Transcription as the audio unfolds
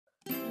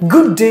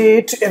Good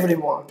day to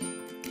everyone.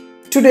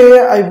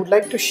 Today I would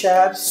like to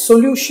share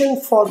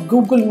solution for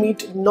Google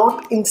Meet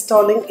not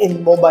installing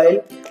in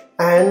mobile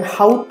and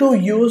how to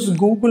use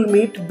Google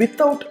Meet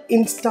without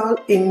install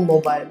in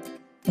mobile.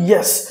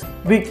 Yes,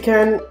 we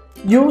can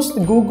use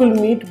Google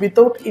Meet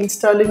without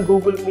installing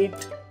Google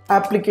Meet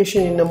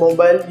application in a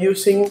mobile.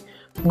 Using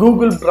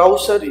Google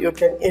browser you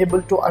can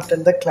able to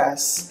attend the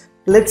class.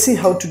 Let's see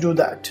how to do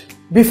that.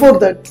 Before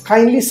that,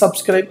 kindly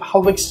subscribe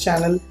HowXT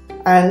channel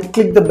and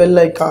click the bell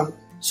icon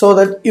so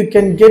that you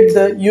can get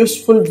the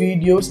useful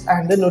videos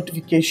and the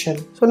notification.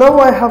 So now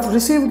I have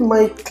received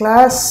my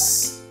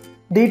class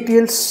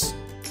details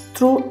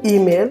through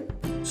email.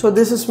 So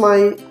this is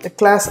my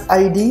class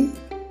ID,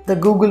 the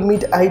Google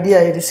Meet ID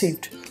I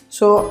received.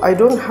 So I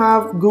don't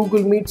have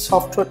Google Meet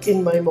software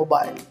in my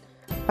mobile.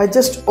 I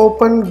just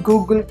open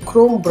Google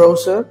Chrome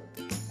browser.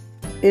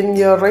 In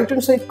your right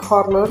hand side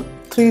corner,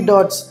 3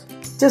 dots,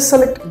 just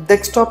select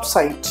desktop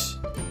site.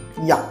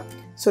 Yeah.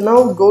 So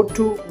now go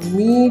to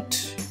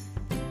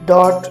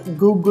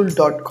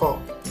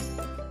meet.google.com.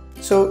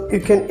 So you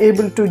can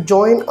able to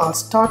join or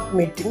start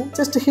meeting.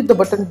 Just hit the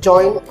button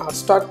join or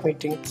start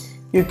meeting.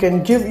 You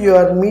can give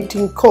your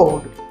meeting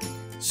code.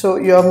 So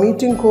your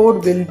meeting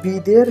code will be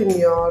there in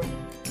your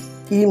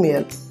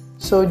email.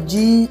 So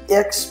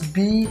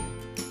GXB,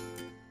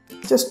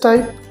 just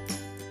type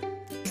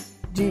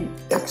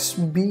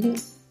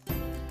GXB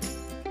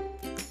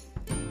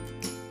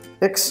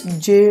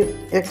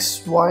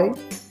XJXY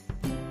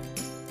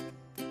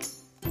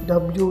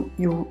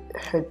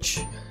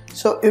WUH.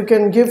 So you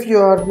can give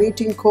your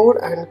meeting code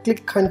and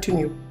click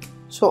continue.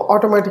 So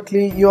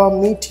automatically your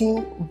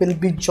meeting will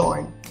be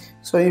joined.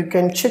 So you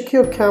can check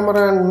your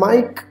camera and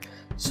mic.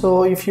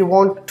 So if you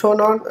want to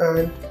turn on,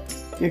 and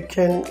you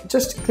can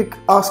just click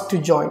ask to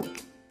join.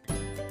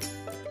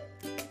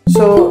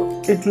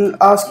 So it will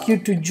ask you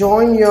to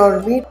join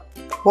your meet.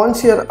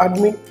 Once your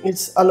admin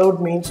is allowed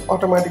means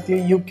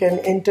automatically you can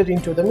enter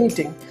into the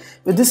meeting.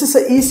 This is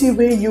an easy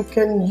way you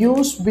can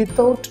use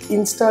without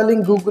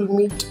installing Google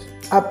Meet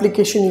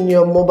application in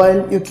your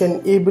mobile. You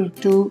can able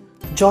to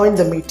join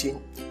the meeting.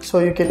 So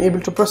you can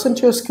able to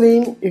present your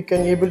screen, you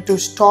can able to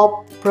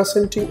stop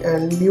presenting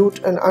and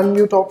mute and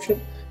unmute option.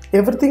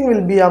 Everything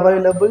will be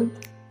available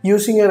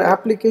using your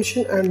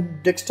application,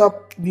 and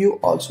desktop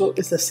view also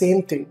is the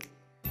same thing.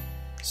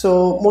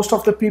 So most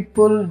of the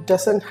people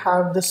doesn't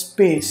have the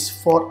space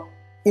for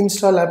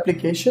install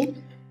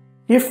application.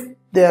 If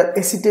they are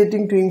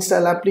hesitating to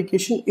install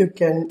application, you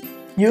can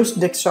use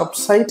desktop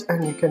site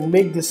and you can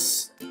make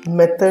this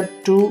method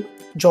to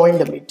join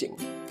the meeting.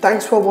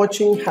 Thanks for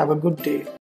watching. Have a good day.